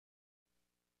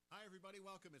everybody.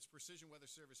 Welcome. It's Precision Weather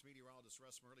Service meteorologist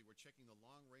Russ Murley. We're checking the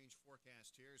long-range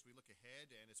forecast here as we look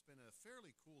ahead, and it's been a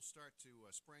fairly cool start to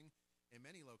spring in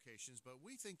many locations, but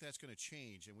we think that's going to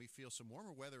change, and we feel some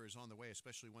warmer weather is on the way,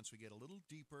 especially once we get a little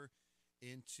deeper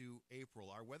into April.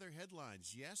 Our weather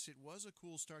headlines: yes, it was a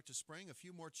cool start to spring, a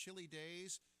few more chilly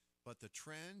days, but the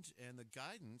trend and the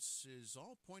guidance is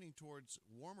all pointing towards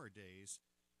warmer days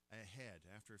ahead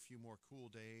after a few more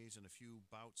cool days and a few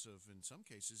bouts of, in some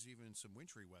cases, even some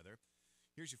wintry weather.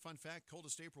 Here's your fun fact: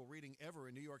 coldest April reading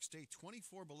ever in New York State,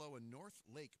 24 below in North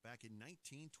Lake back in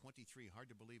 1923.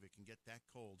 Hard to believe it can get that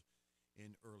cold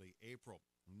in early April.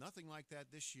 Nothing like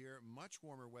that this year. Much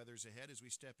warmer weather's ahead as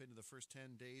we step into the first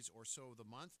 10 days or so of the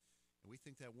month, and we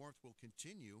think that warmth will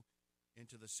continue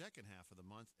into the second half of the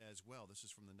month as well. This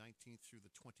is from the 19th through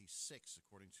the 26th,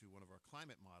 according to one of our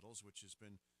climate models, which has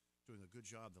been doing a good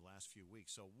job the last few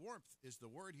weeks. So warmth is the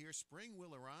word here. Spring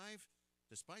will arrive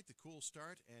despite the cool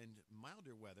start and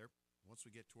milder weather once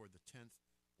we get toward the 10th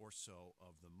or so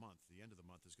of the month. The end of the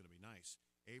month is going to be nice.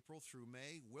 April through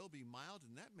May will be mild,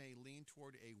 and that may lean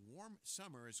toward a warm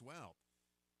summer as well.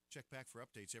 Check back for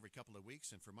updates every couple of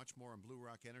weeks, and for much more on Blue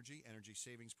Rock Energy, energy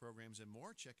savings programs, and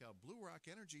more, check out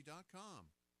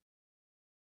BlueRockEnergy.com.